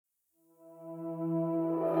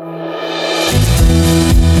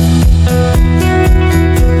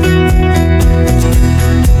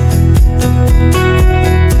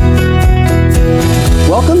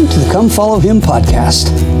Follow Him podcast.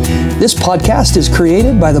 This podcast is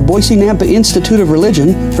created by the Boise Nampa Institute of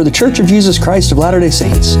Religion for the Church of Jesus Christ of Latter-day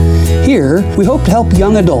Saints. Here, we hope to help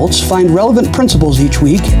young adults find relevant principles each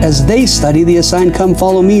week as they study the assigned Come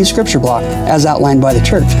Follow Me scripture block as outlined by the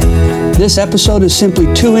church. This episode is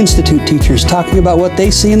simply two Institute teachers talking about what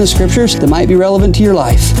they see in the scriptures that might be relevant to your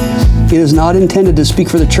life. It is not intended to speak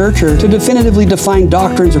for the church or to definitively define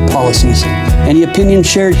doctrines or policies. Any opinions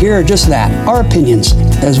shared here are just that, our opinions,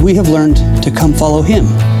 as we have learned to come follow Him.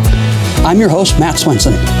 I'm your host, Matt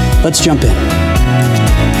Swenson. Let's jump in.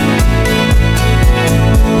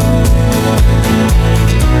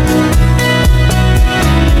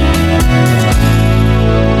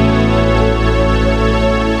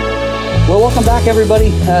 Well, welcome back, everybody.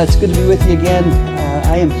 It's good to be with you again.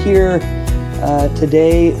 I am here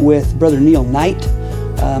today with Brother Neal Knight,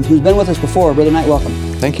 who's been with us before. Brother Knight, welcome.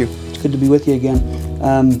 Thank you. It's good to be with you again.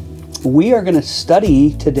 We are going to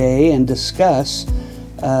study today and discuss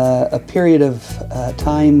a period of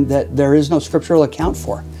time that there is no scriptural account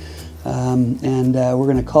for. And we're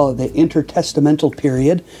going to call it the intertestamental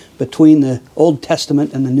period between the Old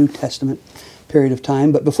Testament and the New Testament period of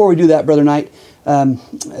time. But before we do that, Brother Knight,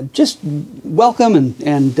 just welcome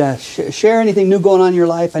and share anything new going on in your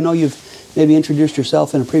life. I know you've maybe introduced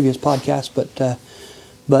yourself in a previous podcast,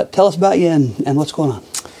 but tell us about you and what's going on.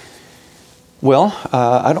 Well,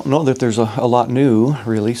 I don't know that there's a lot new,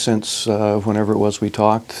 really, since whenever it was we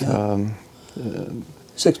talked. Yeah.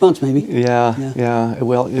 6 months, maybe. Yeah.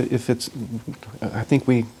 Well, I think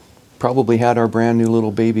we probably had our brand new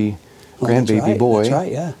little grandbaby boy. That's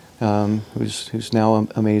right, yeah. Who's now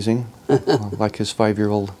amazing, like his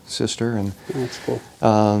 5-year-old sister. And that's cool.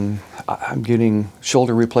 I'm getting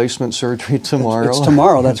shoulder replacement surgery tomorrow. It's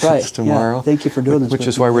tomorrow, that's right. It's tomorrow. Yeah, thank you for doing this. Which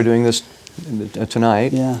is why we're doing this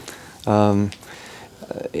tonight. Yeah.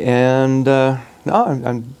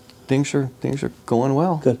 Things are going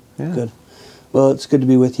well. Good. Yeah. Good. Well, it's good to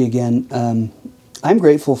be with you again. I'm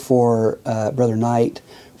grateful for Brother Knight.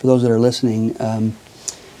 For those that are listening,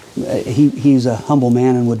 he's a humble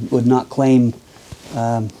man and would not claim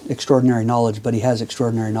extraordinary knowledge, but he has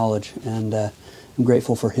extraordinary knowledge, and I'm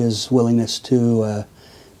grateful for his willingness to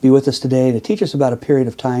be with us today to teach us about a period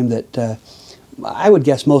of time that I would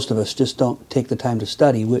guess most of us just don't take the time to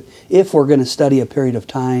study. If we're going to study a period of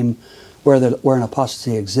time where an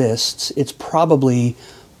apostasy exists, it's probably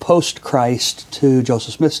post-Christ to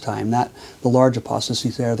Joseph Smith's time. The large apostasy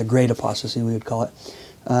there, the great apostasy we would call it.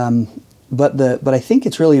 But I think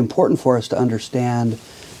it's really important for us to understand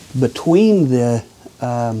between the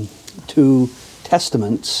two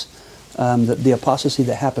testaments the apostasy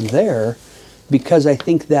that happened there, because I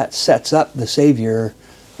think that sets up the Savior.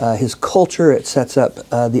 His culture, it sets up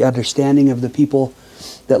the understanding of the people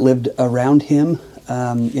that lived around him.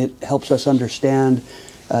 It helps us understand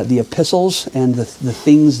the epistles and the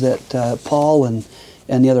things that Paul and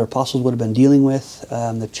the other apostles would have been dealing with,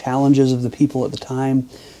 the challenges of the people at the time,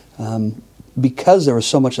 because there was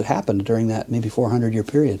so much that happened during that maybe 400-year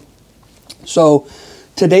period. So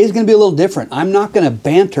today's going to be a little different. I'm not going to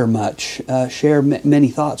banter much, share many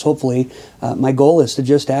thoughts, hopefully. My goal is to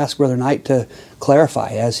just ask Brother Knight to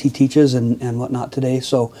clarify as he teaches and whatnot today.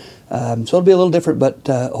 So it'll be a little different, but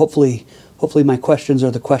hopefully my questions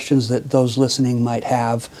are the questions that those listening might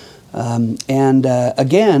have.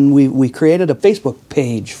 Again, we created a Facebook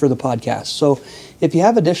page for the podcast. So if you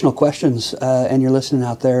have additional questions and you're listening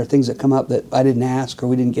out there, things that come up that I didn't ask or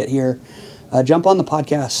we didn't get here, jump on the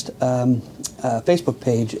podcast Facebook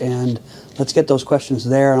page and let's get those questions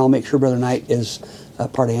there, and I'll make sure Brother Knight is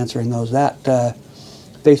part of answering those. That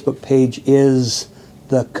Facebook page is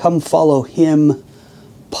the Come Follow Him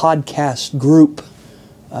podcast group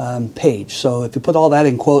page. So if you put all that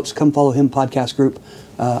in quotes, Come Follow Him podcast group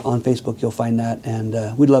on Facebook, you'll find that,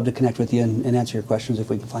 and we'd love to connect with you and answer your questions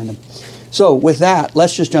if we can find them. So with that,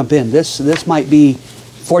 let's just jump in. This might be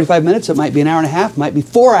 45 minutes, it might be an hour and a half, it might be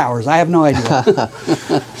 4 hours. I have no idea.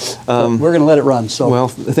 We're going to let it run. So. Well,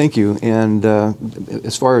 thank you. And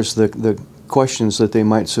as far as the questions that they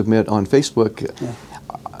might submit on Facebook,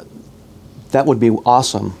 that would be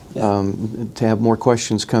awesome to have more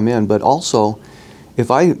questions come in. But also,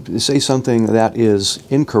 if I say something that is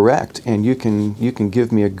incorrect and you can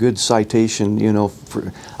give me a good citation,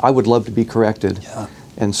 I would love to be corrected. Yeah.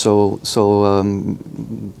 And so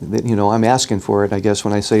I'm asking for it, I guess,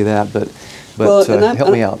 when I say that, but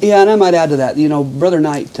help me out. Yeah, and I might add to that, Brother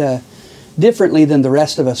Knight, differently than the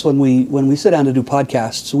rest of us, when we sit down to do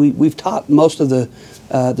podcasts, we've taught most of the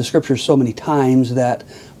scriptures so many times that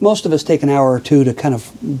most of us take an hour or two to kind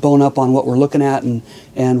of bone up on what we're looking at,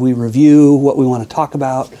 and we review what we want to talk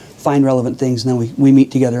about, find relevant things, and then we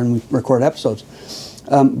meet together and we record episodes.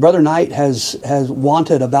 Brother Knight has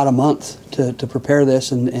wanted about a month to prepare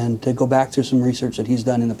this and to go back through some research that he's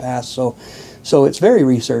done in the past. So it's very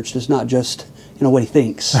researched. It's not just what he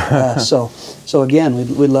thinks. So again,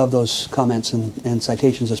 we'd love those comments and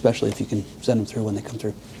citations, especially if you can send them through when they come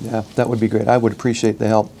through. Yeah, that would be great. I would appreciate the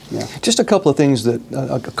help. Yeah. Just a couple of things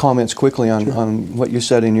comments quickly on what you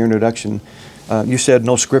said in your introduction. You said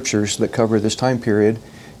no scriptures that cover this time period,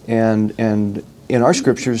 and in our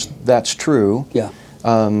scriptures that's true. Yeah.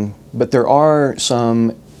 But there are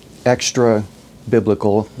some extra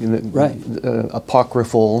biblical, Right.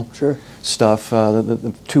 apocryphal Sure. stuff,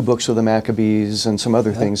 the two books of the Maccabees and some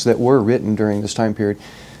other things that were written during this time period.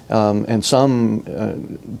 And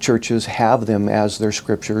some churches have them as their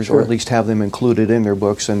scriptures, or at least have them included in their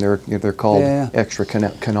books, and they're called extra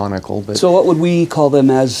canonical. But so what would we call them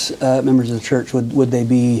as members of the church? Would they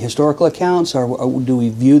be historical accounts, or do we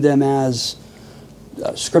view them as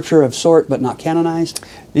scripture of sort but not canonized?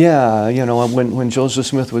 Yeah, when Joseph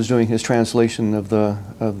Smith was doing his translation of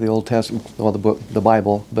the Old Testament, well, the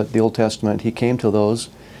Bible, but the Old Testament, he came to those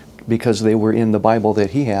because they were in the Bible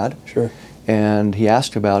that he had. Sure. And he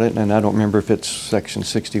asked about it, and I don't remember if it's section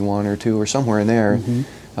 61 or 2 or somewhere in there.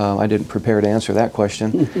 I didn't prepare to answer that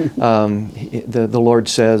question. The Lord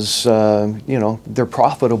says, they're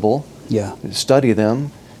profitable. Yeah. Study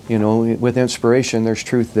them. With inspiration, there's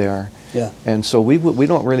truth there. Yeah. And so we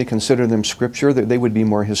don't really consider them scripture. They would be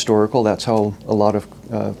more historical. That's how a lot of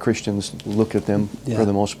Christians look at them for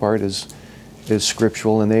the most part, is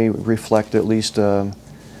scriptural, and they reflect at least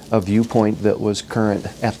a viewpoint that was current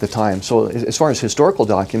at the time. So as far as historical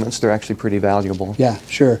documents, they're actually pretty valuable. Yeah,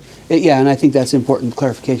 sure. And I think that's important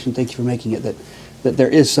clarification. Thank you for making it, that there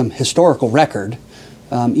is some historical record,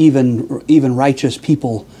 even righteous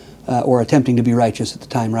people or attempting to be righteous at the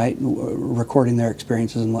time, right? Recording their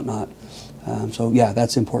experiences and whatnot. So yeah,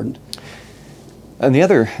 that's important. And the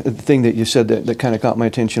other thing that you said that kind of caught my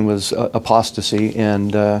attention was apostasy,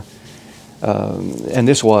 and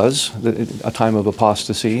this was a time of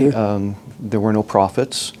apostasy. Sure. There were no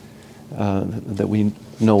prophets that we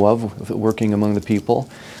know of working among the people.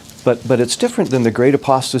 But it's different than the great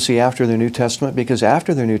apostasy after the New Testament, because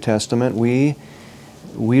after the New Testament, we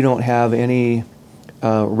don't have any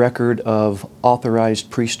record of authorized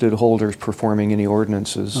priesthood holders performing any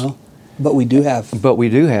ordinances. Oh, but we do have. But we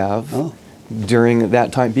do have Oh. during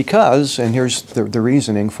that time, because, and here's the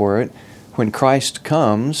reasoning for it, when Christ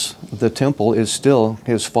comes, the temple is still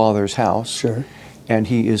his Father's house. Sure. And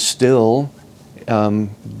he is still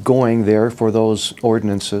going there for those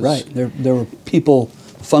ordinances. Right. There were people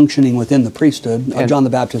functioning within the priesthood, John the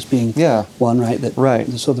Baptist being one, right? Right.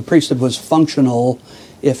 So the priesthood was functional,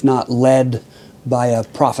 if not led by a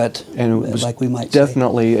prophet, and it was like we might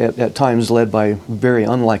definitely say. at times led by very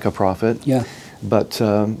unlike a prophet. Yeah. But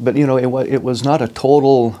it was not a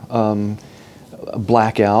total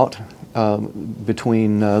blackout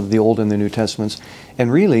between the Old and the New Testaments,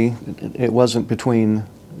 and really it wasn't between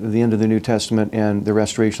the end of the New Testament and the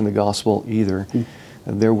restoration of the gospel either.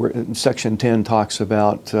 There were section 10 talks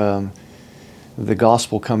about the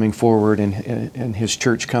gospel coming forward and his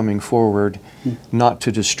church coming forward, not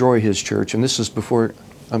to destroy his church. And this is before,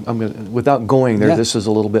 without going there, this is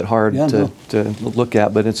a little bit hard to look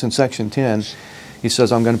at, but it's in section 10. He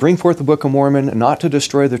says, I'm going to bring forth the Book of Mormon, not to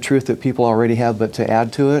destroy the truth that people already have, but to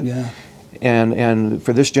add to it. Yeah. And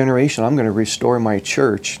for this generation, I'm going to restore my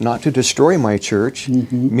church, not to destroy my church,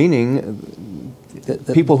 meaning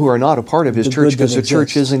people who are not a part of his church, because the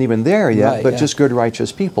church isn't even there yet, but just good,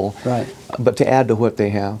 righteous people. Right. But to add to what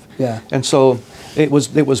they have. Yeah. And so it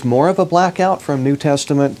was more of a blackout from New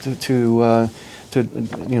Testament to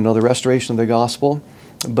the restoration of the gospel.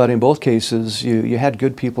 But in both cases, you had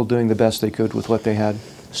good people doing the best they could with what they had.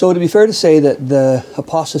 So would it be fair to say that the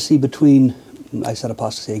apostasy between, I said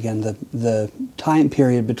apostasy again, the time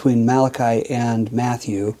period between Malachi and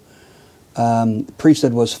Matthew,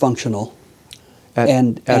 priesthood was functional? At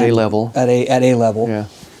a level. At a level. Yeah.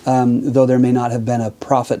 Though there may not have been a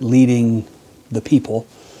prophet leading the people.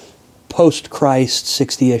 Post-Christ,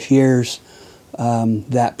 60-ish years,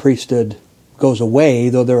 that priesthood goes away,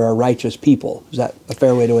 though there are righteous people. Is that a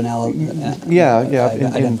fair way to analyze?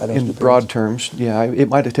 In broad terms, it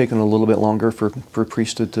might have taken a little bit longer for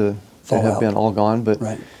priesthood to have been all gone,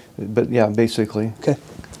 but yeah, basically. Okay.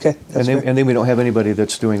 And then we don't have anybody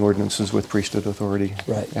that's doing ordinances with priesthood authority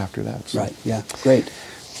after that. So. Right. Yeah. Great.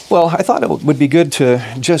 Well, I thought it would be good to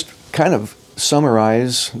just kind of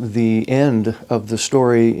summarize the end of the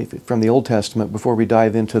story from the Old Testament before we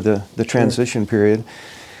dive into the transition period.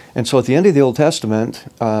 And so at the end of the Old Testament,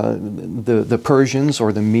 the Persians,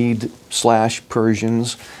 or the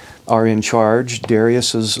Mede/Persians, are in charge.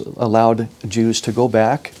 Darius has allowed Jews to go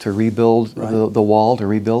back to rebuild the wall, to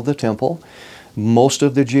rebuild the temple. Most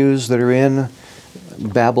of the Jews that are in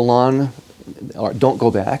Babylon don't go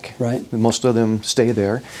back. Right. Most of them stay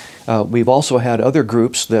there. We've also had other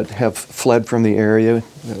groups that have fled from the area.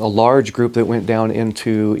 A large group that went down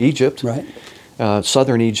into Egypt, Right.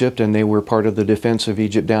 Southern Egypt, and they were part of the defense of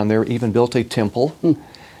Egypt down there, even built a temple.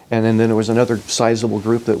 And then there was another sizable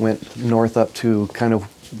group that went north up to kind of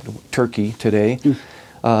Turkey today.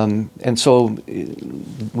 And so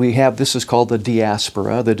we have, this is called the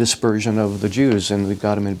diaspora, the dispersion of the Jews, and we've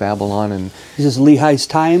got them in Babylon. And Is this Lehi's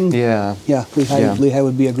time? yeah. Yeah, Lehi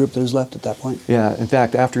would be a group that was left at that point. Yeah, in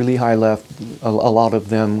fact, after Lehi left, a lot of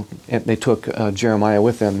them, and they took Jeremiah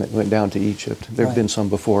with them that went down to Egypt. There have been some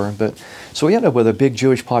before. But so we ended up with a big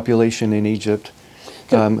Jewish population in Egypt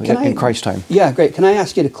in Christ's time. Yeah, great. Can I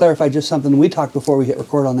ask you to clarify just something? We talked before we hit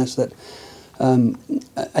record on this that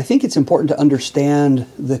I think it's important to understand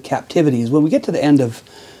the captivities. When we get to the end of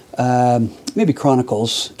maybe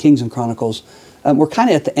Chronicles, Kings and Chronicles, we're kind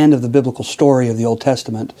of at the end of the biblical story of the Old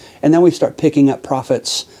Testament, and then we start picking up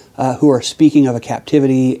prophets who are speaking of a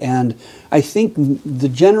captivity, and I think the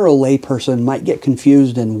general layperson might get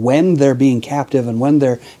confused in when they're being captive and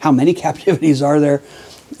how many captivities are there,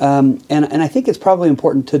 and I think it's probably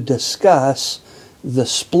important to discuss the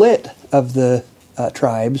split of the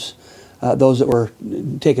tribes, those that were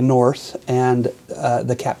taken north, and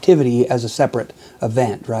the captivity as a separate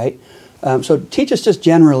event, right? So teach us just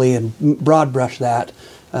generally and broad brush that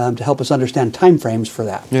to help us understand time frames for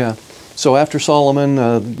that. Yeah. So after Solomon,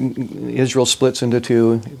 Israel splits into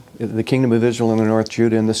two: the kingdom of Israel in the north,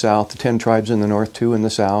 Judah in the south, the 10 tribes in the north, 2 in the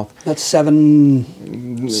south. That's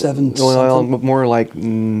seven Well, something? more like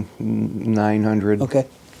 900 Okay.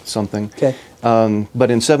 something. Okay.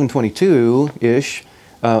 But in 722-ish,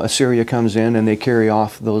 Assyria comes in and they carry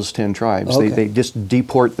off those 10 tribes. Okay. They just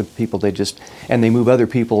deport the people. And they move other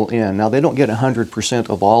people in. Now, they don't get 100%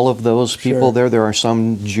 of all of those people there. There are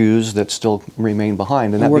some Jews that still remain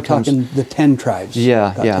behind. And that we're becomes, talking the 10 tribes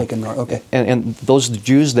got taken north. Okay. And those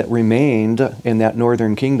Jews that remained in that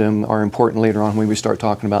northern kingdom are important later on when we start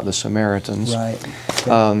talking about the Samaritans. Right.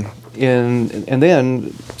 Okay. And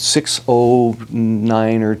then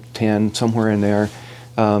 609 or 10, somewhere in there,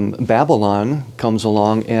 Babylon comes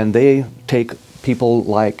along and they take people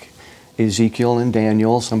like Ezekiel and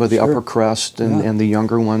Daniel, some of the upper crust and the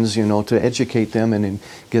younger ones, to educate them and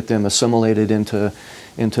get them assimilated into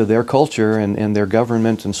their culture and their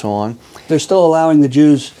government and so on. They're still allowing the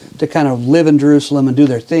Jews to kind of live in Jerusalem and do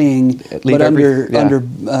their thing, but under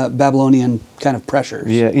Babylonian kind of pressures.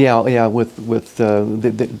 Yeah. With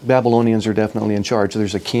the Babylonians are definitely in charge.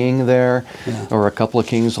 There's a king there, or a couple of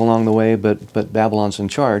kings along the way, but Babylon's in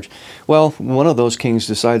charge. Well, one of those kings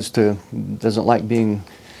doesn't like being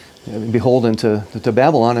beholden to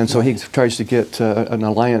Babylon, and so he tries to get an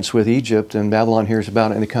alliance with Egypt, and Babylon hears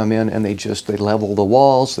about it, and they come in and they level the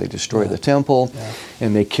walls, they destroy the temple,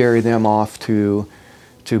 and they carry them off to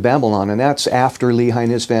Babylon, and that's after Lehi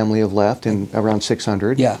and his family have left in around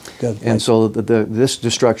 600. Yeah, good. And so this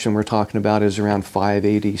destruction we're talking about is around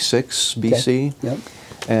 586 BC. Yep.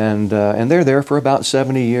 And they're there for about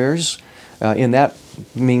 70 years. In that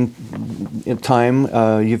time,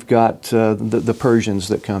 you've got the Persians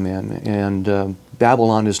that come in, and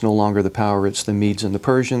Babylon is no longer the power; it's the Medes and the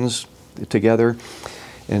Persians together,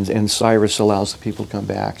 and Cyrus allows the people to come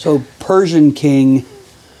back. So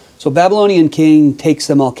Babylonian king takes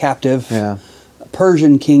them all captive. Yeah.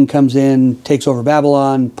 Persian king comes in, takes over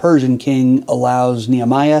Babylon. Persian king allows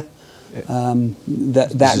Nehemiah,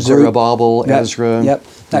 that Zerubbabel, group, Ezra.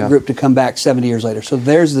 that group to come back 70 years later. So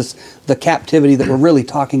there's the captivity that we're really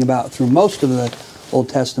talking about through most of the Old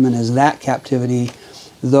Testament is that captivity,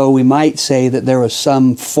 though we might say that there was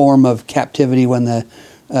some form of captivity when the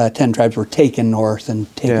 10 tribes were taken north and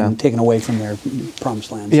taken away from their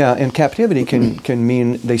promised lands. Yeah, and captivity can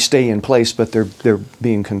mean they stay in place, but they're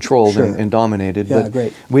being controlled and dominated. Yeah, but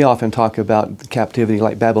great. We often talk about captivity,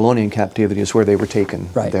 like Babylonian captivity, is where they were taken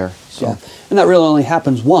there. So. Yeah, and that really only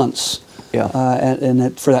happens once. Yeah.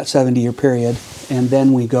 For that 70-year period, and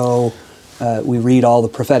then we go, we read all the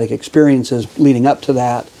prophetic experiences leading up to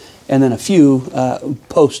that, and then a few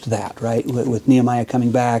post that, right, with Nehemiah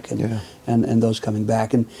coming back and those coming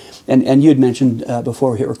back, and you had mentioned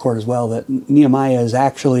before we hit record as well that Nehemiah is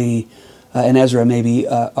actually and Ezra maybe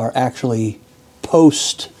are actually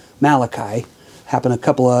post Malachi, happen a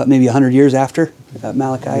couple of maybe 100 years after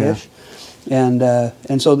Malachi-ish. And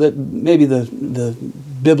so that maybe the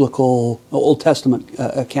biblical Old Testament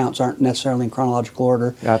accounts aren't necessarily in chronological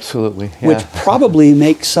order. Absolutely. Yeah. Which probably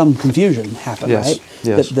makes some confusion happen, Yes, right?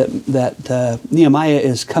 yes. That Nehemiah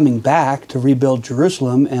is coming back to rebuild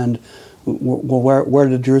Jerusalem, and where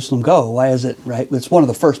did Jerusalem go? Why is it, right? It's one of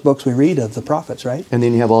the first books we read of the prophets, right? And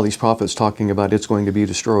then you have all these prophets talking about it's going to be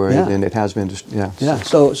destroyed, Yeah. and it has been destroyed. Yeah.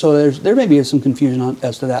 So there may be some confusion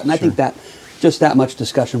as to that, and I think that just that much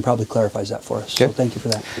discussion probably clarifies that for us. Okay. So thank you for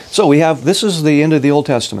that. So this is the end of the Old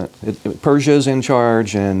Testament. Persia is in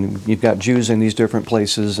charge, and you've got Jews in these different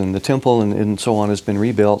places, and the temple and so on has been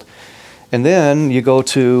rebuilt. And then you go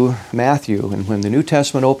to Matthew, and when the New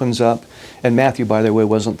Testament opens up, and Matthew, by the way,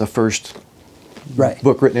 wasn't the first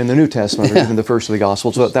book written in the New Testament, or even the first of the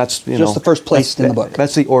Gospels. So that's just the first place in the book.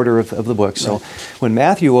 That's the order of the book. So when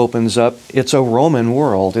Matthew opens up, it's a Roman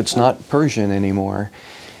world. It's not Persian anymore.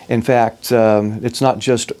 In fact, it's not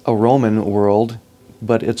just a Roman world,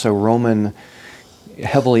 but it's a Roman,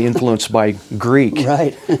 heavily influenced by Greek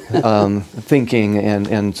thinking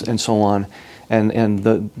and so on. And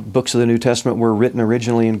the books of the New Testament were written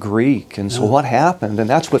originally in Greek. And so what happened? And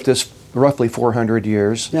that's what this roughly 400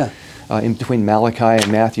 years in between Malachi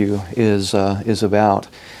and Matthew is about.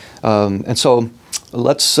 And so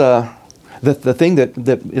let's the thing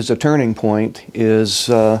that is a turning point is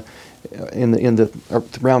in the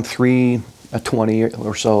around 320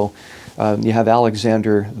 or so. You have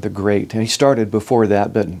Alexander the Great, and he started before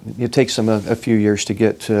that, but it takes him a few years to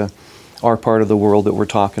get to our part of the world that we're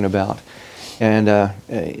talking about.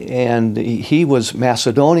 And he was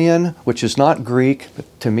Macedonian, which is not Greek. But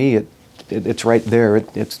to me, it's right there.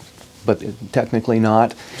 But technically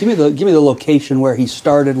not. Give me the location where he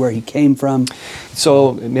started, where he came from.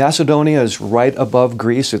 So Macedonia is right above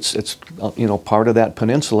Greece. It's part of that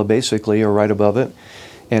peninsula basically, or right above it.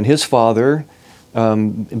 And his father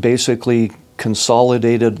basically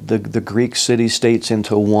consolidated the Greek city-states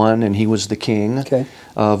into one, and he was the king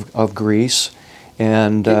of Greece.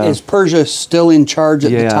 And is Persia still in charge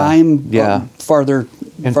at the time? Yeah. Farther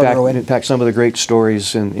away? In fact, some of the great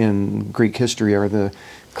stories in Greek history are the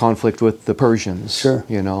conflict with the Persians,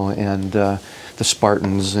 and the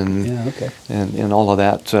Spartans, and all of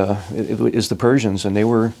that is the Persians, and they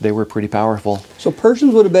were pretty powerful. So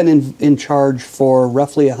Persians would have been in charge for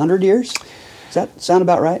roughly 100 years? Does that sound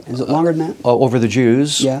about right? Is it longer than that? Over the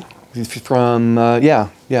Jews? Yeah. From,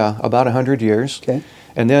 about 100 years. Okay.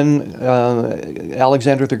 And then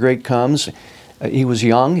Alexander the Great comes. He was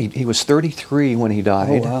young. He was 33 when he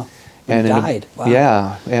died. Oh, wow. And he died. Wow.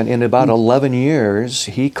 Yeah. And in about 11 years,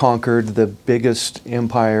 he conquered the biggest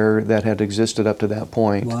empire that had existed up to that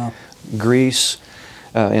point. Wow. Greece,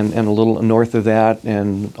 and a little north of that,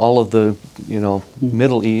 and all of the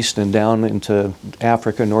Middle East, and down into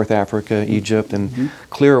Africa, North Africa, Egypt, and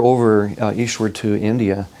clear over eastward to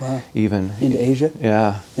India. Wow. Even into Asia.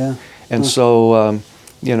 Yeah. Yeah. And so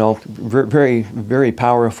very, very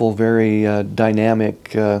powerful, very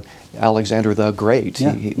dynamic. Alexander the Great.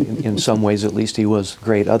 Yeah. He, in some ways, at least, he was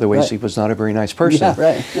great. Other ways, he was not a very nice person. Yeah,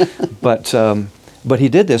 right. But he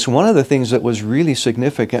did this. One of the things that was really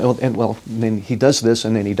significant, then he does this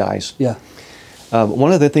and then he dies. Yeah.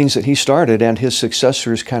 One of the things that he started and his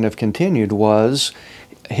successors kind of continued was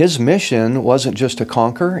his mission wasn't just to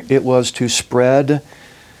conquer, it was to spread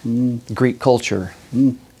Greek culture.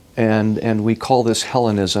 And we call this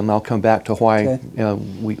Hellenism. I'll come back to why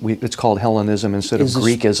it's called Hellenism instead of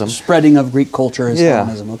Greekism. Spreading of Greek culture is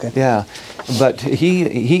Hellenism. Okay. Yeah, but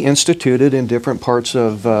he instituted in different parts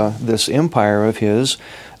of this empire of his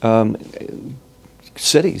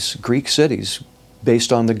cities, Greek cities,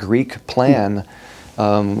 based on the Greek plan.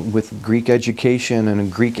 With Greek education and a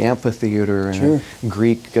Greek amphitheater and a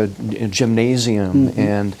Greek gymnasium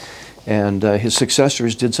and his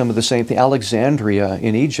successors did some of the same thing. Alexandria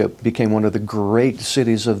in Egypt became one of the great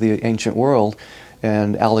cities of the ancient world,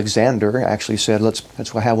 and Alexander actually said, "Let's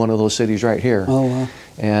have one of those cities right here." Oh wow!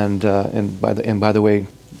 And by the way,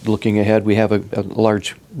 looking ahead, we have a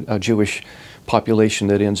large Jewish population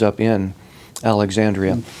that ends up in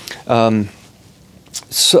Alexandria.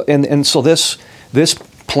 So this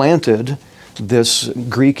planted this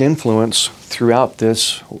Greek influence throughout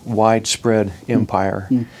this widespread empire.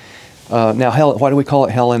 Now, why do we call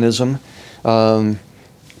it Hellenism? The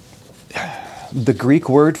Greek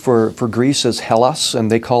word for Greece is Hellas,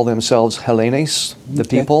 and they call themselves Hellenes, the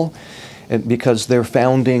people, and because their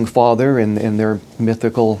founding father in their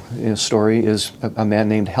mythical story is a man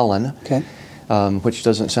named Hellen, which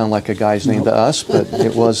doesn't sound like a guy's name to us, but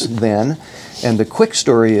it was then. And the quick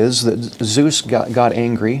story is that Zeus got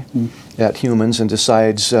angry at humans and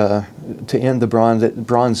decides to end the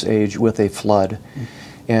Bronze Age with a flood.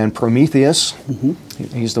 And Prometheus,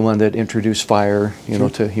 Mm-hmm. he's the one that introduced fire,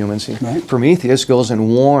 to humans. Right. Prometheus goes and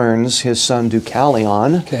warns his son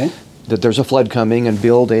Deucalion Okay. that there's a flood coming, and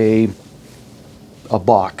build a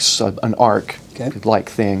box, an ark. Okay. Like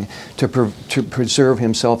thing to preserve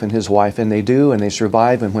himself and his wife, and they do, and they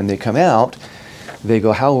survive. And when they come out, they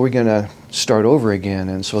go, "How are we going to start over again?"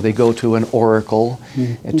 And so they go to an oracle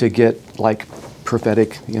to get like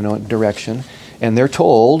prophetic, direction, and they're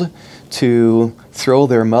told to throw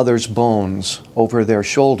their mother's bones over their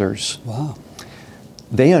shoulders. Wow.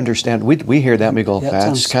 They understand. We hear that and we go, Yeah, "That's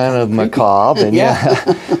sounds kind of creepy." macabre," and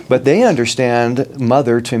Yeah. but they understand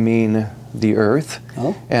mother to mean the earth,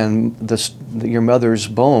 Oh. and your mother's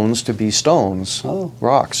bones to be stones, Oh.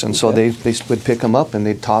 rocks, and so Okay. they would pick them up and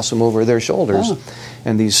they'd toss them over their shoulders, Oh.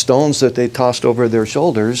 and these stones that they tossed over their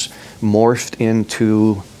shoulders morphed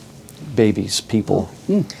into babies, people.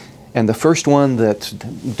 And the first one that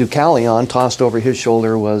Deucalion tossed over his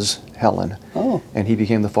shoulder was Helen, Oh. and he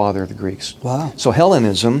became the father of the Greeks. Wow. So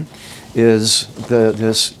Hellenism is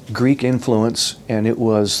this Greek influence, and it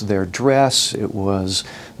was their dress, it was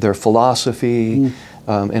their philosophy,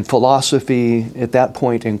 and philosophy at that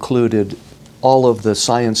point included all of the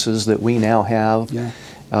sciences that we now have. Yeah.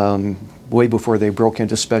 Way before they broke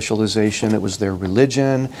into specialization, it was their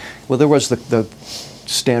religion. Well, there was the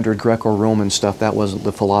standard Greco-Roman stuff. That wasn't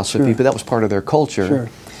the philosophy, Sure. but that was part of their culture.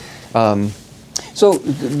 Sure. So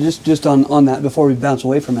just on that, before we bounce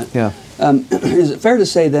away from it, Yeah. Is it fair to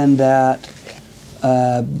say then that,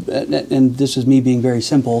 and this is me being very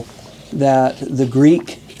simple, that the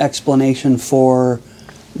Greek explanation for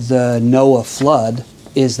the Noah flood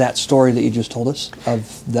is that story that you just told us of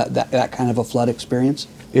that kind of a flood experience?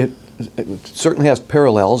 It certainly has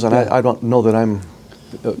parallels, and Yeah. I don't know that I'm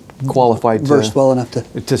qualified Versed well enough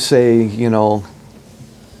to say,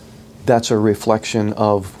 that's a reflection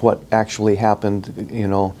of what actually happened,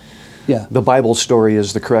 Yeah. The Bible story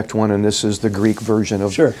is the correct one, and this is the Greek version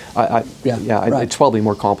of. Sure. Right. It's probably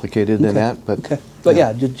more complicated than that, but. Okay. But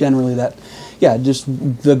yeah, just generally just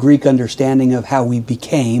the Greek understanding of how we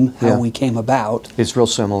became, how Yeah. we came about, It's real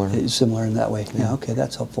similar. is similar in that way. Yeah, okay,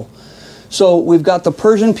 that's helpful. So we've got the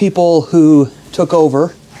Persian people who took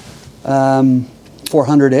over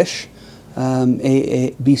 400-ish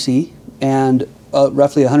BC, and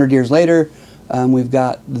roughly 100 years later, we've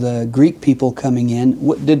got the Greek people coming in.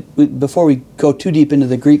 Before we go too deep into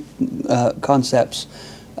the Greek concepts,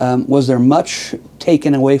 was there much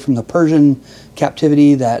taken away from the Persian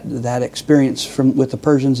captivity? That experience with the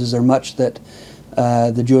Persians, is there much that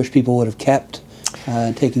the Jewish people would have kept,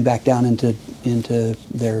 taking back down into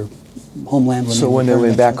their homeland? When they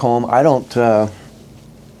went back home, I don't.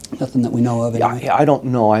 Nothing that we know of. Anyway. I don't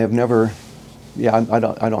know. I have never. Yeah, I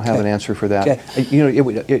don't have Okay. an answer for that. Okay.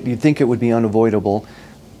 You'd think it would be unavoidable,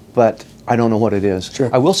 but I don't know what it is. Sure.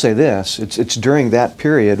 I will say this: it's during that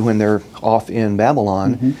period when they're off in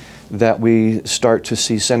Babylon that we start to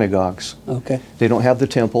see synagogues. Okay. They don't have the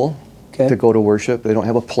temple Okay. to go to worship. They don't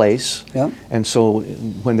have a place. Yep. And so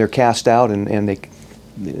when they're cast out and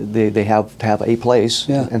they have to have a place,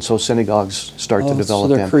 Yeah. and so synagogues start to develop.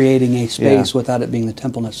 So they're creating a space Yeah. without it being the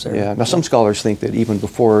temple necessarily. Yeah. Now some scholars think that even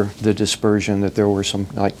before the dispersion, that there were some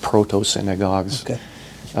like proto synagogues. Okay.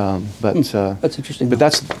 That's interesting, But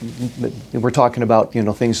though. we're talking about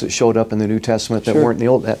things that showed up in the New Testament that Sure. weren't in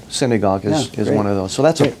the Old. That synagogue is Yeah, great. one of those. So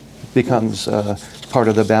that's Great. becomes part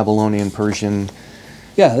of the Babylonian Persian.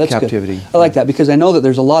 Yeah, that's captivity. good. I like that because I know that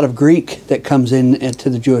there's a lot of Greek that comes into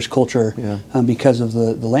the Jewish culture Yeah. because of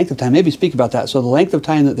the length of time. Maybe speak about that. So the length of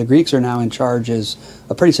time that the Greeks are now in charge is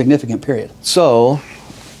a pretty significant period. So,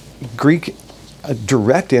 Greek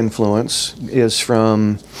direct influence is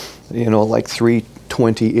from, like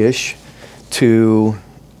 320-ish to,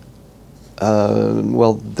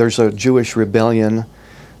 there's a Jewish rebellion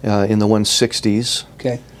in the 160s.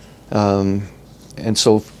 Okay. And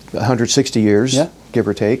so 160 years, Yeah. give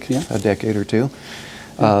or take, Yeah. a decade or two.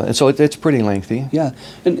 And so it's pretty lengthy. Yeah,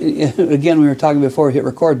 and again, we were talking before we hit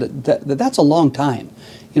record that's a long time.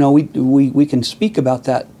 We can speak about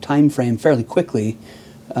that time frame fairly quickly,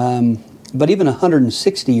 but even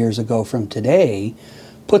 160 years ago from today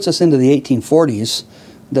puts us into the 1840s.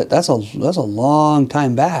 That's a long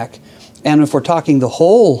time back, and if we're talking the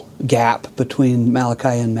whole gap between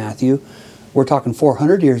Malachi and Matthew, we're talking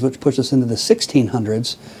 400 years, which puts us into the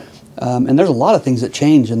 1600s. And there's a lot of things that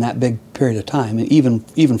change in that big period of time, and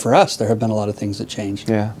even for us, there have been a lot of things that change.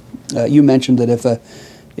 Yeah. You mentioned that if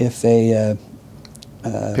a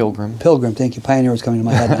Pilgrim. Thank you, pioneer was coming to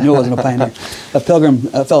my head. I knew it wasn't a pioneer. A pilgrim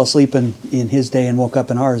fell asleep in his day and woke up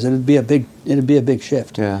in ours. It'd be a big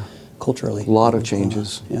shift. Yeah. culturally. A lot of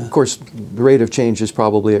changes. Yeah. Of course, the rate of change is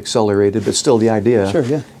probably accelerated, but still the idea Sure,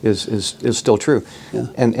 yeah. is still true. Yeah.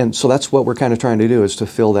 And so that's what we're kind of trying to do, is to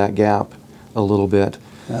fill that gap a little bit.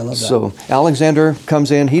 I love that. So Alexander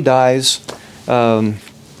comes in, he dies,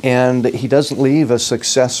 and he doesn't leave a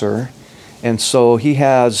successor. And so he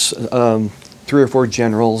has 3 or 4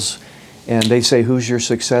 generals, and they say, who's your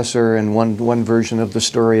successor? And one version of the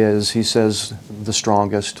story is, he says, the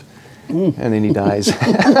strongest. And then he dies.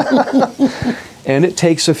 And it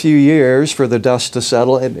takes a few years for the dust to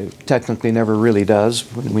settle. It technically never really does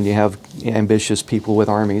when you have ambitious people with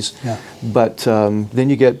armies. Yeah. But then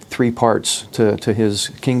you get 3 parts to his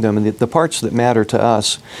kingdom. And the parts that matter to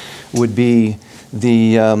us would be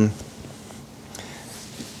the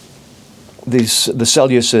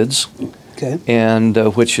Seleucids, Okay. and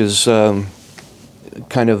which is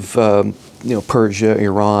kind of Persia,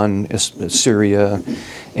 Iran, Syria,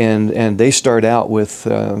 and they start out with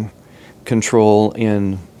control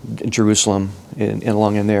in Jerusalem and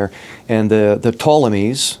along in there, and the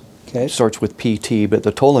Ptolemies, Okay. starts with PT, but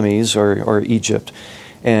the Ptolemies are Egypt,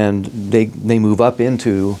 and they move up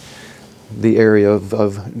into the area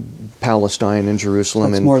of Palestine and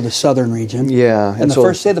Jerusalem. That's and more of the southern region. yeah, And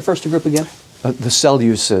say the first group again. the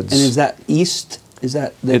Seleucids. And is that east? Is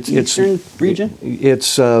that the eastern region?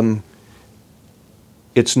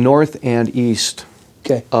 It's north and east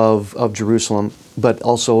Okay. of Jerusalem, but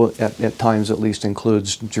also at times at least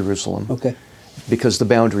includes Jerusalem. Okay. Because the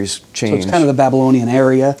boundaries So change. it's kind of the Babylonian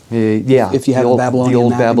area. Yeah, If you have the Babylonian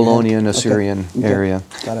old map in your head. Babylonian, Okay. Assyrian Okay. area.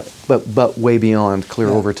 Got it. But way beyond, clear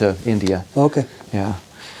Yeah. over to India. Okay. Yeah.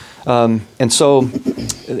 And so,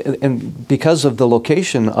 and because of the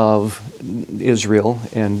location of Israel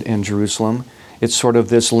and Jerusalem, it's sort of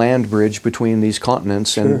this land bridge between these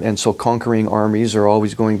continents, Sure. and so conquering armies are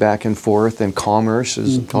always going back and forth, and commerce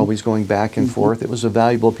is always going back and forth. It was a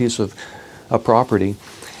valuable piece of property,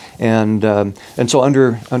 and so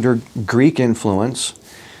under Greek influence,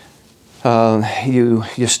 you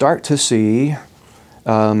start to see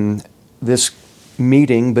this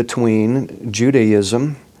meeting between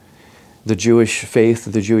Judaism, the Jewish faith,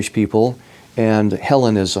 the Jewish people, and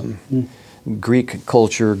Hellenism, Greek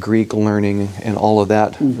culture, Greek learning, and all of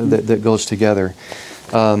that that goes together.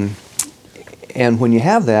 And when you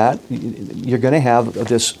have that, you're going to have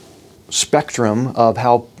this spectrum of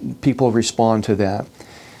how people respond to that.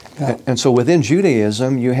 Yeah. And so within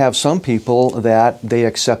Judaism, you have some people that they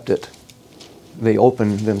accept it. They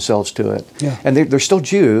open themselves to it. Yeah. And they're still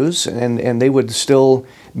Jews, and they would still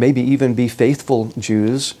maybe even be faithful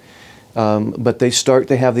Jews, but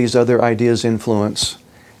they have these other ideas influence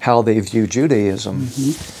how they view Judaism.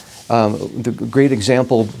 The great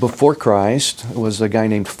example before Christ was a guy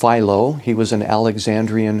named Philo. He was an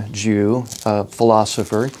Alexandrian Jew,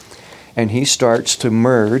 philosopher, and he starts to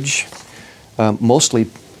merge mostly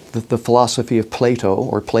the philosophy of Plato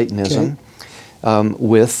or Platonism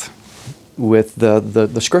with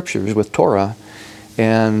the scriptures, with Torah,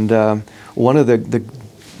 and one of the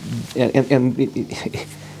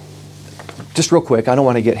just real quick, I don't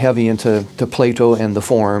want to get heavy into Plato and the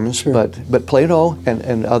forms, Sure. but Plato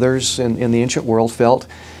and others in the ancient world felt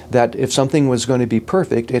that if something was going to be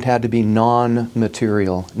perfect, it had to be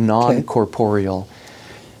non-material, non-corporeal.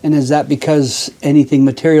 And is that because anything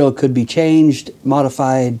material could be changed,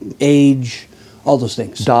 modified, age, all those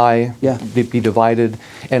things? Die, Yeah. be divided,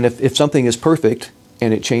 and if something is perfect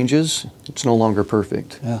and it changes, it's no longer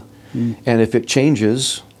perfect. Yeah. And if it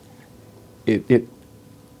changes,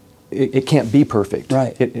 it can't be perfect.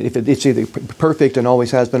 Right. It's either perfect and always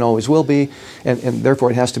has been, always will be, and therefore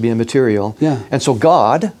it has to be immaterial. Yeah. And so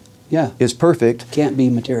God Yeah. is perfect. Can't be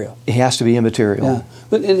material. He has to be immaterial. Yeah.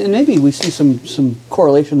 But and maybe we see some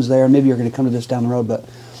correlations there, and maybe you're going to come to this down the road, but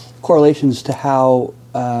correlations to how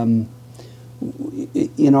in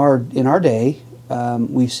our day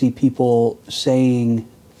we see people saying,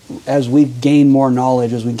 as we gain more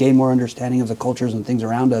knowledge, as we gain more understanding of the cultures and things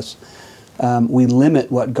around us, we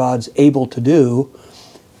limit what God's able to do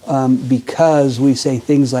because we say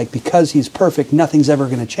things like, because He's perfect, nothing's ever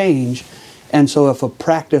going to change. And so if a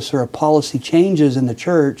practice or a policy changes in the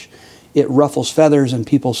church, it ruffles feathers and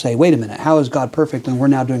people say, wait a minute, how is God perfect and we're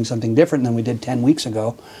now doing something different than we did 10 weeks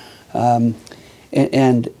ago? And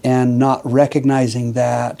not recognizing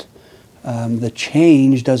that the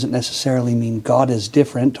change doesn't necessarily mean God is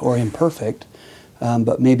different or imperfect,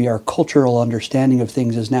 but maybe our cultural understanding of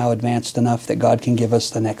things is now advanced enough that God can give us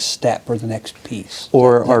the next step or the next piece.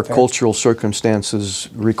 Or Is that our fair? cultural circumstances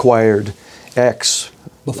required X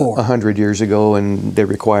before 100 years ago, and they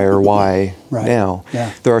require Y Right. now.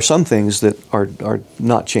 Yeah. There are some things that are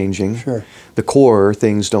not changing. Sure. The core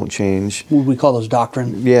things don't change. We call those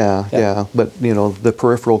doctrine. Yeah. But the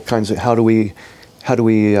peripheral kinds of how do we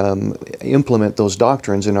implement those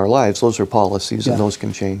doctrines in our lives? Those are policies, and those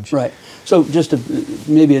can change. Right. So just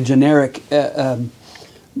maybe a generic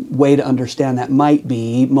way to understand that might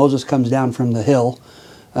be Moses comes down from the hill,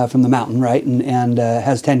 from the mountain, right, and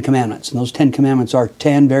has 10 commandments. And those 10 commandments are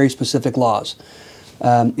 10 very specific laws.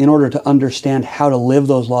 In order to understand how to live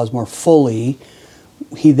those laws more fully,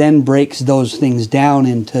 he then breaks those things down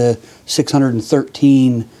into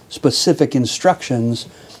 613 specific instructions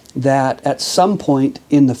that at some point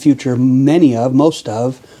in the future, most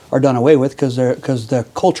of, are done away with because the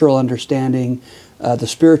cultural understanding, the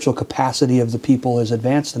spiritual capacity of the people is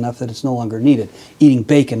advanced enough that it's no longer needed. Eating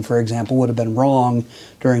bacon, for example, would have been wrong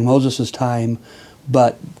during Moses' time,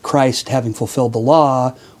 but Christ, having fulfilled the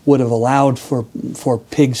law, would have allowed for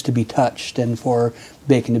pigs to be touched and for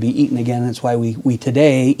bacon to be eaten again. That's why we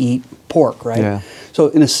today eat pork, right? Yeah. So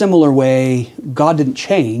in a similar way, God didn't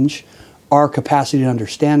change. Our capacity to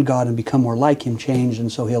understand God and become more like Him changed, and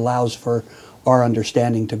so He allows for our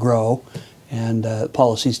understanding to grow and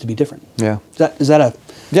policies to be different. Yeah. Is that a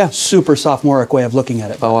super sophomoric way of looking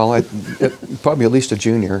at it? Oh, well, probably at least a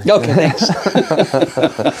junior. Okay, thanks.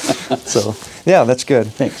 So, yeah, that's good.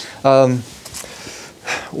 Thanks.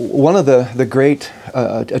 One of the great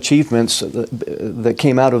achievements that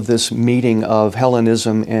came out of this meeting of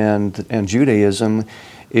Hellenism and Judaism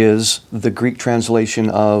is the Greek translation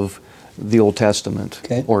of the Old Testament,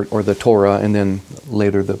 or the Torah, and then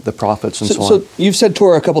later the prophets and so on. So you've said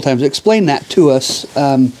Torah a couple times. Explain that to us.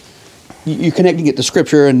 You're connecting it to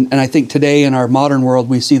Scripture, and I think today in our modern world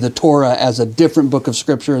we see the Torah as a different book of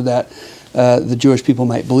Scripture that the Jewish people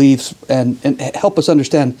might believe, and help us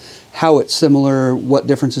understand how it's similar, what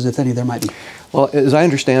differences, if any, there might be. Well, as I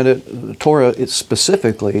understand it, Torah, it's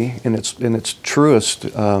specifically, in its truest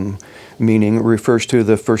meaning, refers to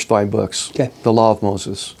the first 5 books, the Law of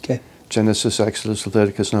Moses, Genesis, Exodus,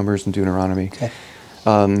 Leviticus, Numbers, and Deuteronomy.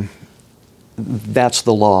 That's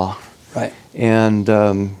the law. Right. And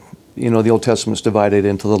the Old Testament's divided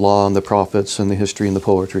into the law and the prophets and the history and the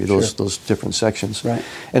poetry, those different sections. Right.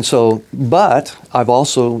 And so, but I've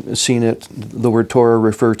also seen the word Torah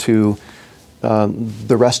refer to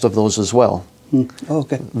the rest of those as well. Oh,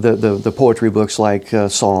 okay. The poetry books like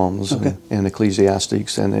Psalms and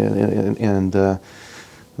Ecclesiastics and the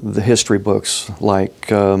history books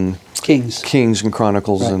like Kings and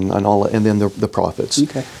Chronicles and all, and then the prophets.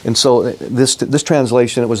 Okay. And so this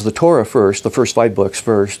translation, it was the Torah first, the first 5 books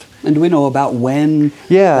first. And do we know about when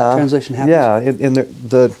that translation happened? Yeah, in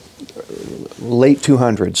the late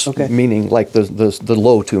 200s, meaning like the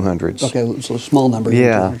low 200s. Okay, so small numbers.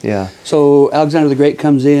 Yeah. So Alexander the Great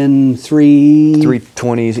comes in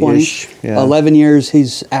 320-ish. 11 years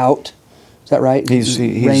he's out. Is that right? He's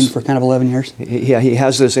reigned for kind of 11 years? He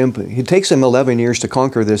has this. It takes him 11 years to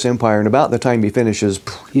conquer this empire, and about the time he finishes,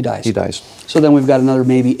 he dies. So then we've got another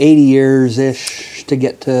maybe 80 years-ish to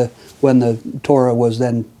get to when the Torah was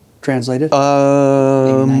then translated?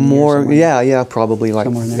 More, probably like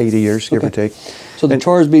 80 years, give or take. So the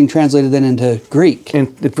Torah is being translated then into Greek.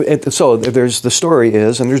 So there's the story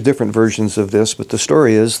is, and there's different versions of this, but the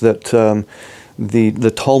story is that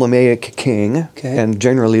the Ptolemaic king, and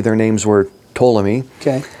generally their names were Ptolemy.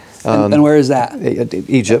 Okay. And where is that?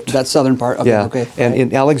 Egypt. That southern part. Okay. And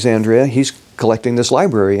in Alexandria, he's collecting this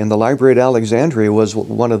library, and the library at Alexandria was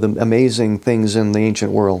one of the amazing things in the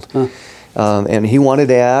ancient world. And he wanted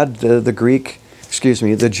to add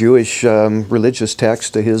the Jewish religious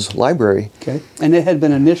text to his library. Okay. And it had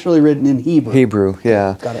been initially written in Hebrew. Hebrew,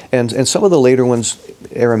 yeah. Got it. And some of the later ones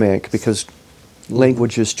Aramaic, because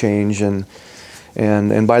languages change, and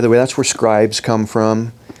by the way, that's where scribes come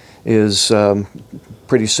from. Is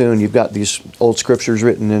pretty soon you've got these old scriptures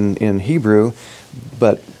written in Hebrew,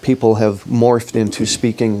 but people have morphed into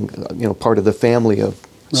speaking, part of the family of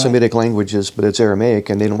Semitic languages, but it's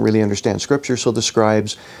Aramaic, and they don't really understand Scripture, so the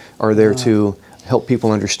scribes are there to help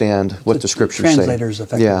people understand what the Scriptures translators, say.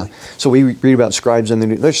 effectively. Yeah. So we read about scribes in the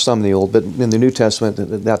New, there's some in the Old, but in the New Testament,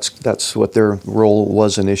 that's what their role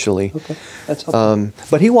was initially. Okay, that's helpful.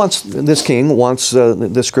 But this king wants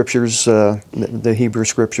the Scriptures, the Hebrew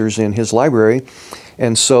Scriptures in his library,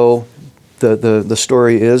 and so the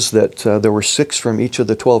story is that there were 6 from each of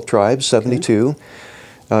the 12 tribes, 72.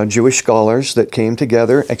 Jewish scholars that came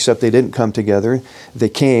together, except they didn't come together. They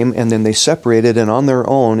came and then they separated, and on their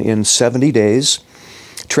own in 70 days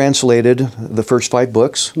translated the first 5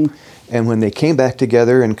 books, and when they came back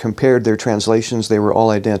together and compared their translations, they were all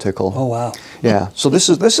identical. Oh, wow. Yeah. So this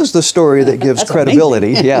is the story that gives That's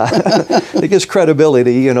credibility. Yeah, it gives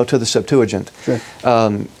credibility, to the Septuagint. Sure.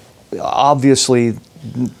 Obviously,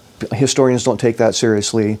 historians don't take that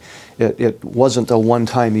seriously. It wasn't a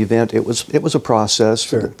one-time event. It was a process.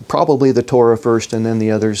 Sure. Probably the Torah first, and then the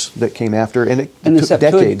others that came after, and it took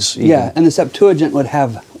decades. Even. Yeah, and the Septuagint would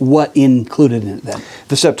have what included in it then?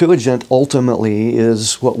 The Septuagint ultimately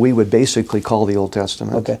is what we would basically call the Old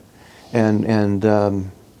Testament. Okay. And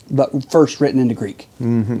But first written into Greek.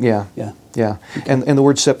 yeah. Yeah. Yeah. Okay. And the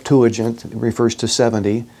word Septuagint refers to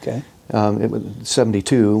 70. Okay. It was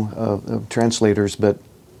 72 of translators, but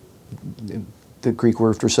the Greek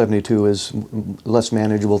word for 72 is less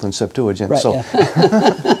manageable than Septuagint. Right, so, yeah.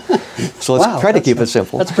 so let's try to keep it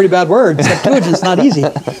simple. That's a pretty bad word. Septuagint's not easy.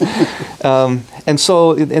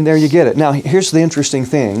 And there you get it. Now, here's the interesting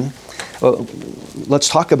thing. Let's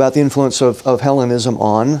talk about the influence of Hellenism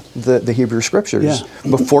on the Hebrew Scriptures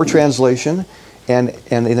before translation, and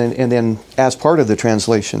then as part of the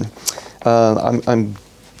translation. I'm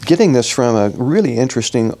getting this from a really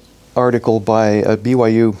interesting article by a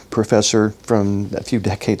BYU professor from a few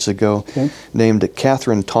decades ago named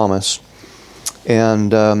Catherine Thomas.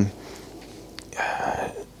 And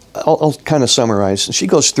I'll kind of summarize. She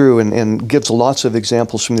goes through and gives lots of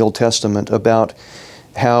examples from the Old Testament about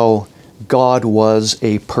how God was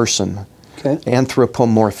a person,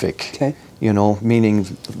 anthropomorphic,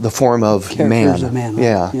 meaning the form of Characters man. Of man,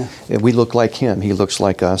 right? Yeah. We look like him. He looks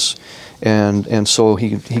like us. And so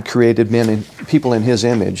he created men and people in his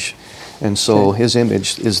image. And so his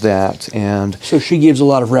image is that. And so she gives a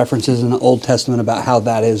lot of references in the Old Testament about how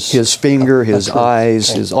that is. His finger, his eyes,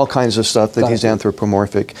 his all kinds of stuff that he's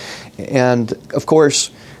anthropomorphic. And of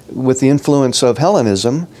course, with the influence of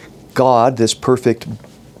Hellenism, God, this perfect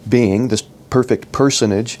being, this perfect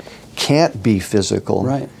personage, can't be physical.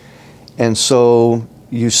 Right. And so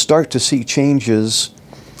you start to see changes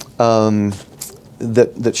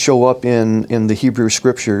that show up in the Hebrew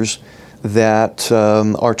Scriptures that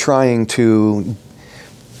are trying to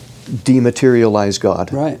dematerialize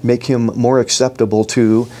God, make him more acceptable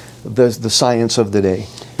to the science of the day,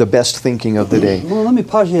 the best thinking of the day. Well, let me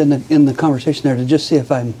pause you in the conversation there to just see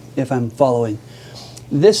if I'm following.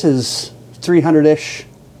 This is 300-ish,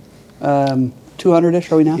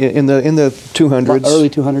 200-ish. Are we now? In the 200s,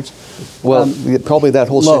 early 200s. Well, probably that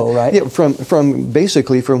whole low, right? Yeah, from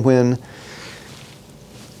basically from when.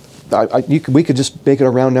 We could just make it a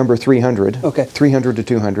round number 300. Okay. 300 to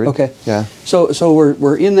 200. Okay. Yeah. So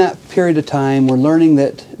we're in that period of time. We're learning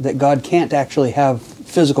that God can't actually have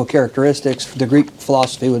physical characteristics. The Greek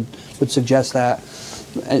philosophy would suggest that.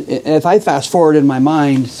 If I fast forward in my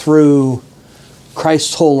mind through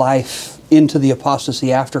Christ's whole life into the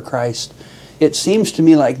apostasy after Christ, it seems to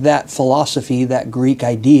me like that philosophy, that Greek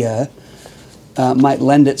idea, might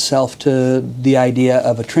lend itself to the idea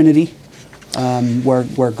of a Trinity.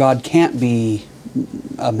 Where God can't be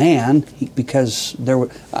a man because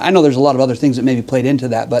I know there's a lot of other things that maybe played into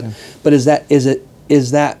that, but is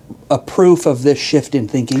that a proof of this shift in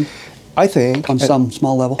thinking? I think on some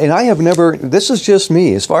small level. And I have never. This is just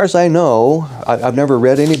me, as far as I know. I've never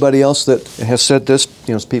read anybody else that has said this.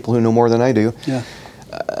 It's people who know more than I do. Yeah.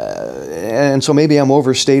 And so maybe I'm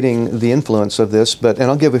overstating the influence of this, and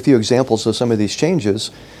I'll give a few examples of some of these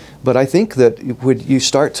changes. But I think that when you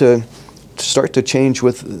start to change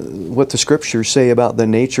with what the Scriptures say about the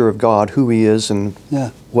nature of God, who He is and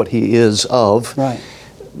what He is of,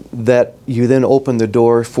 that you then open the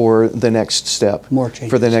door for the next step, more changes,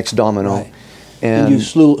 for the next domino. Right. And you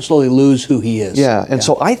slowly lose who He is. Yeah, and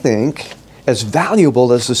so I think, as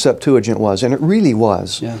valuable as the Septuagint was, and it really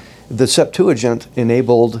was, the Septuagint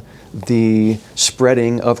enabled the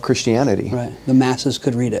spreading of Christianity. Right, the masses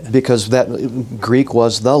could read it. Because that Greek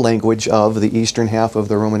was the language of the eastern half of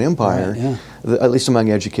the Roman Empire, at least among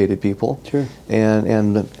educated people. Sure.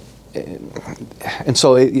 And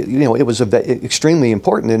so it was extremely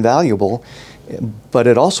important and valuable, but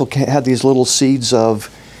it also had these little seeds of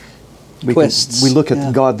twists. We look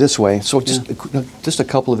at God this way. So just a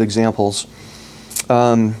couple of examples.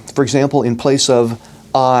 For example, in place of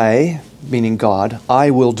I, meaning God,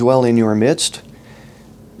 I will dwell in your midst,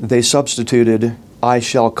 they substituted, I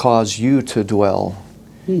shall cause you to dwell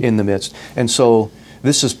in the midst. And so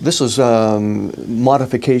this is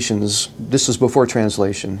modifications. This is before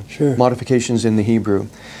translation. Sure. Modifications in the Hebrew.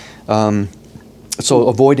 So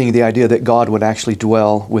avoiding the idea that God would actually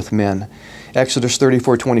dwell with men. Exodus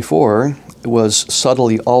 34:24 was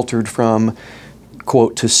subtly altered from,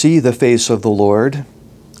 quote, to see the face of the Lord,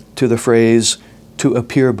 to the phrase, to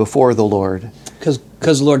appear before the Lord.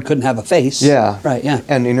 Because the Lord couldn't have a face. Yeah. Right, yeah.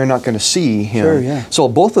 And you're not going to see him. Sure, yeah. So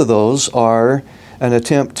both of those are an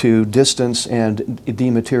attempt to distance and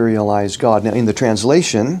dematerialize God. Now, in the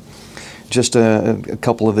translation, just a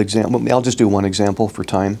couple of examples. I'll just do one example for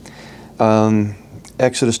time.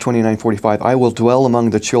 Exodus 29:45, I will dwell among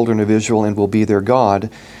the children of Israel and will be their God.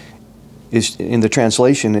 Is in the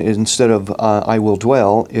translation, instead of I will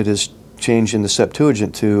dwell, it is changed in the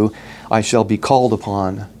Septuagint to I shall be called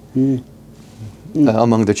upon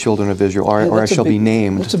among the children of Israel, or I shall be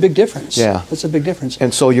named. That's a big difference. Yeah. That's a big difference.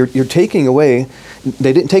 And so you're taking away,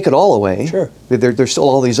 they didn't take it all away. Sure. There's still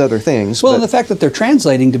all these other things. Well, and the fact that they're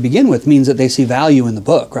translating to begin with means that they see value in the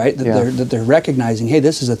book, right? That they're recognizing, hey,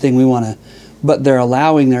 this is a thing we want to, but they're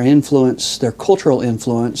allowing their influence, their cultural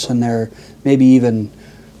influence, and their maybe even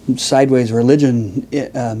sideways religion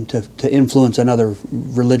to influence another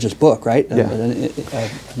religious book, right?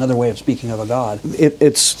 Another way of speaking of a God.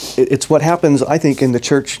 It's what happens, I think, in the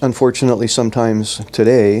church, unfortunately, sometimes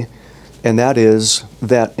today, and that is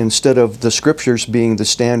that instead of the Scriptures being the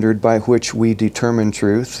standard by which we determine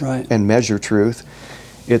truth and measure truth,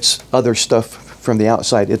 it's other stuff from the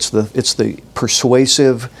outside. It's the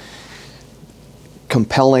persuasive,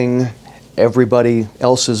 compelling, everybody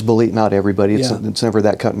else's belief, not everybody, it's never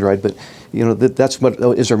that cut and dried, but that's what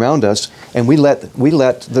is around us, and we let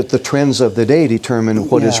the trends of the day determine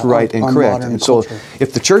what is right and correct. And so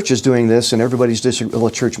if the church is doing this and everybody's disagreeing, well,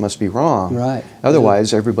 the church must be wrong. Right.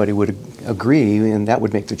 Otherwise, everybody would agree, and that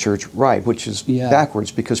would make the church right, which is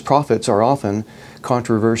backwards, because prophets are often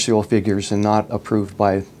controversial figures and not approved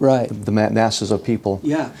by the masses of people.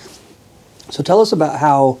 Yeah. So tell us about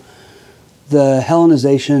how the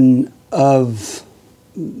Hellenization of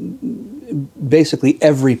basically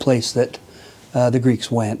every place that the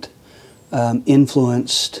Greeks went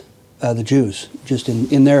influenced the Jews, just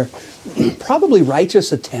in their probably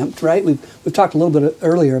righteous attempt, right? We've talked a little bit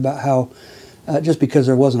earlier about how just because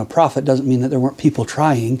there wasn't a prophet doesn't mean that there weren't people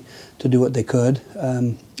trying to do what they could.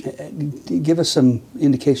 Give us some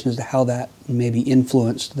indication as to how that maybe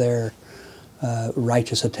influenced their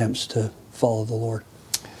righteous attempts to follow the Lord.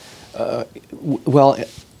 Well,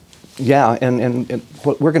 yeah, and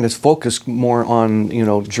what we're going to focus more on,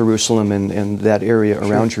 Jerusalem and that area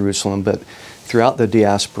around Jerusalem, but throughout the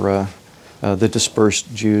diaspora, the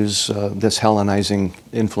dispersed Jews, this Hellenizing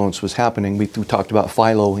influence was happening. We talked about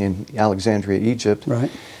Philo in Alexandria, Egypt,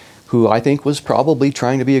 who I think was probably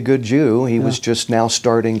trying to be a good Jew. He was just now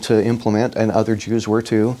starting to implement, and other Jews were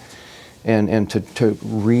too, and to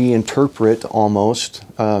reinterpret almost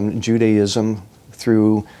Judaism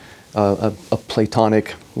through a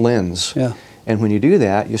Platonic lens. Yeah. And when you do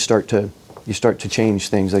that, you start to change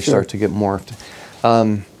things. They start to get morphed.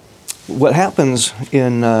 What happens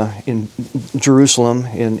in Jerusalem,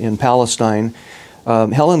 in Palestine,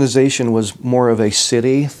 Hellenization was more of a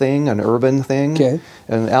city thing, an urban thing. Okay.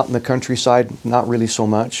 And out in the countryside, not really so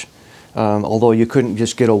much. Although you couldn't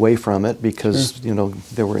just get away from it because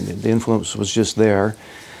the influence was just there.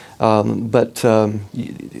 But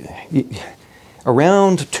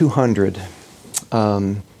around 200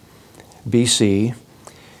 BC,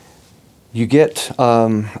 you get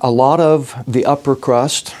a lot of the upper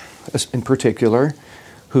crust, in particular,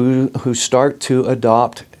 who start to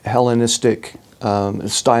adopt Hellenistic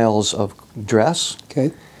styles of dress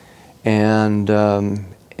and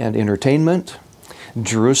entertainment.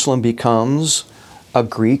 Jerusalem becomes a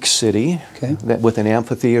Greek city with an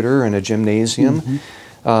amphitheater and a gymnasium,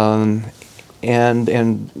 and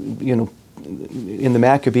in the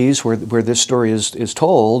Maccabees, where this story is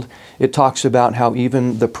told, it talks about how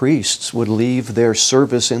even the priests would leave their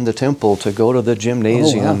service in the temple to go to the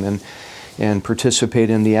gymnasium and participate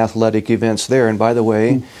in the athletic events there. And by the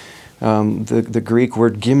way, the Greek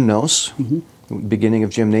word gymnos, beginning of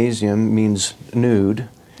gymnasium, means nude.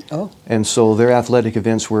 Oh. And so their athletic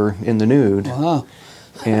events were in the nude. Wow.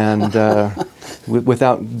 And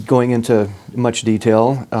without going into much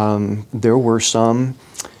detail, there were some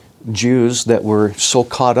Jews that were so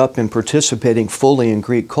caught up in participating fully in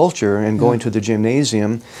Greek culture and going to the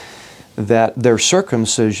gymnasium that their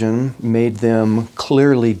circumcision made them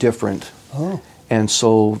clearly different. Oh. And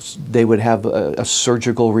so they would have a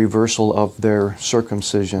surgical reversal of their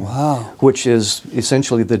circumcision, which is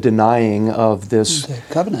essentially the denying of this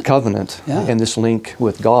covenant and this link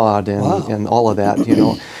with God and all of that,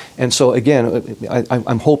 And so again,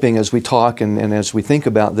 I'm hoping as we talk and as we think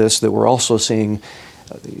about this that we're also seeing,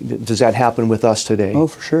 does that happen with us today? Oh,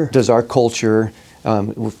 for sure. Does our culture,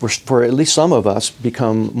 for at least some of us,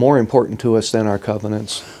 become more important to us than our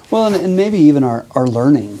covenants? Well, and maybe even our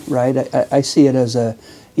learning, right? I see it as a,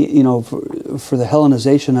 for the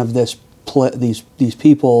Hellenization of this these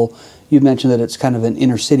people. You mentioned that it's kind of an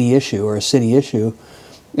inner city issue or a city issue,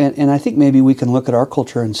 and I think maybe we can look at our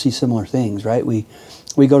culture and see similar things, right? We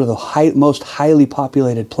go to the most highly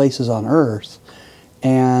populated places on earth,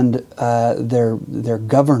 and they're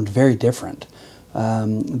governed very different.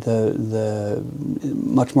 The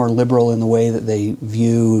much more liberal in the way that they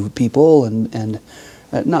view people, and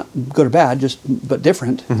not good or bad, but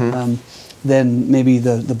different than maybe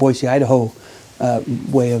the Boise, Idaho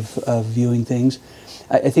way of viewing things.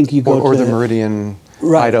 I think you go or to the Meridian,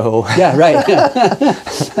 right. Idaho. Yeah, right.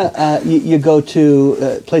 You go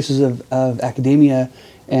to places of academia,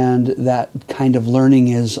 and that kind of learning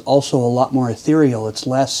is also a lot more ethereal. It's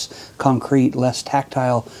less concrete, less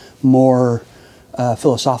tactile, more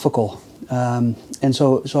philosophical. And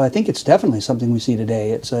so I think it's definitely something we see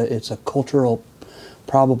today. It's a cultural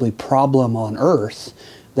probably problem on earth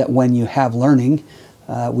that when you have learning,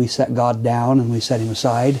 we set God down and we set him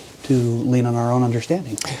aside to lean on our own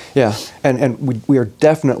understanding. Yeah, and we are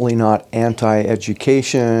definitely not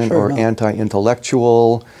anti-education or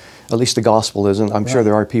anti-intellectual. At least the gospel isn't. I'm sure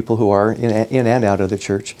there are people who are in and out of the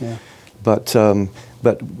church. Yeah. But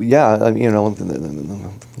yeah,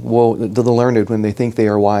 woe to the learned when they think they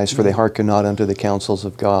are wise, for they hearken not unto the counsels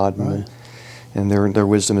of God, and their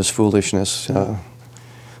wisdom is foolishness.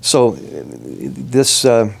 So this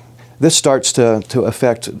starts to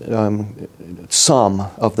affect some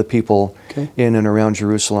of the people in and around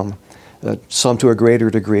Jerusalem, some to a greater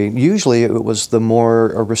degree. Usually it was the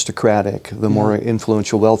more aristocratic, the more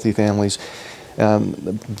influential, wealthy families,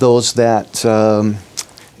 those that,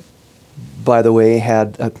 by the way,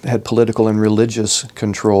 had political and religious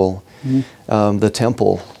control, the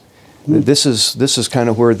temple. This is kind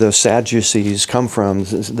of where the Sadducees come from.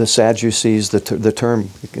 The Sadducees, the term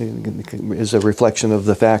is a reflection of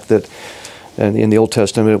the fact that in the Old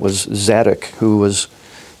Testament it was Zadok who was,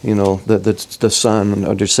 the son,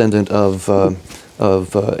 a descendant of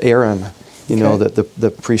Aaron, that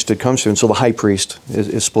the priesthood comes from. And so the high priest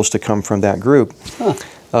is supposed to come from that group.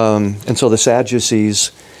 And so the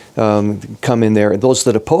Sadducees come in there. Those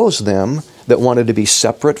that oppose them, that wanted to be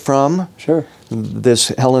separate from this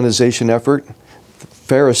Hellenization effort,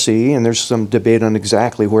 Pharisee, and there's some debate on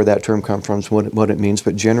exactly where that term comes from, what it means,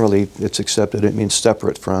 but generally it's accepted it means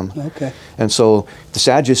separate from. And so the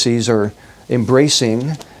Sadducees are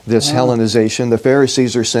embracing this Hellenization. The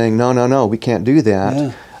Pharisees are saying, no, we can't do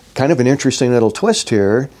that. Kind of an interesting little twist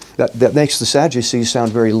here that makes the Sadducees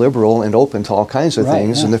sound very liberal and open to all kinds of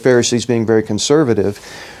things, and the Pharisees being very conservative.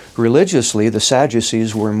 Religiously, the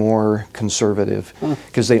Sadducees were more conservative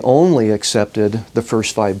because they only accepted the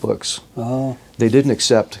first 5 books. They didn't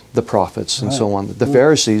accept the prophets and so on. The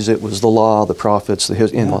Pharisees, it was the law, the prophets,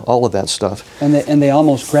 all of that stuff. And they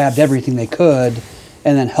almost grabbed everything they could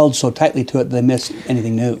and then held so tightly to it they missed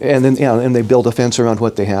anything new. And then and they build a fence around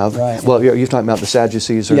what they have. Well, you're talking about the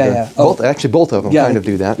Sadducees, or actually both of them kind of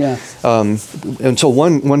do that. And so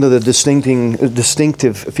one of the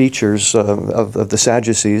distinctive features of the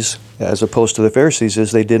Sadducees, as opposed to the Pharisees,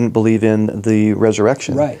 is they didn't believe in the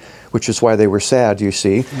resurrection. Which is why they were sad, you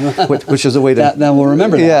see, which is a way to... that we'll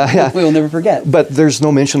remember that. We'll never forget. But there's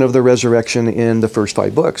no mention of the resurrection in the first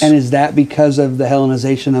 5 books. And is that because of the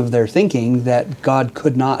Hellenization of their thinking, that God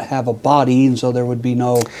could not have a body, and so there would be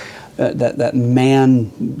no... that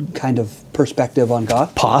man kind of perspective on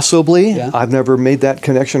God? Possibly. I've never made that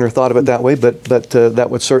connection or thought of it that way, but that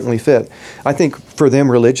would certainly fit. I think for them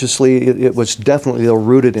religiously, it was definitely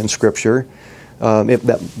rooted in Scripture.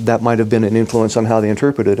 That might have been an influence on how they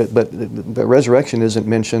interpreted it, but the resurrection isn't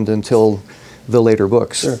mentioned until the later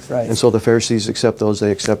books. And so the Pharisees accept those, they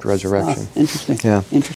accept resurrection. Interesting. Yeah. Interesting.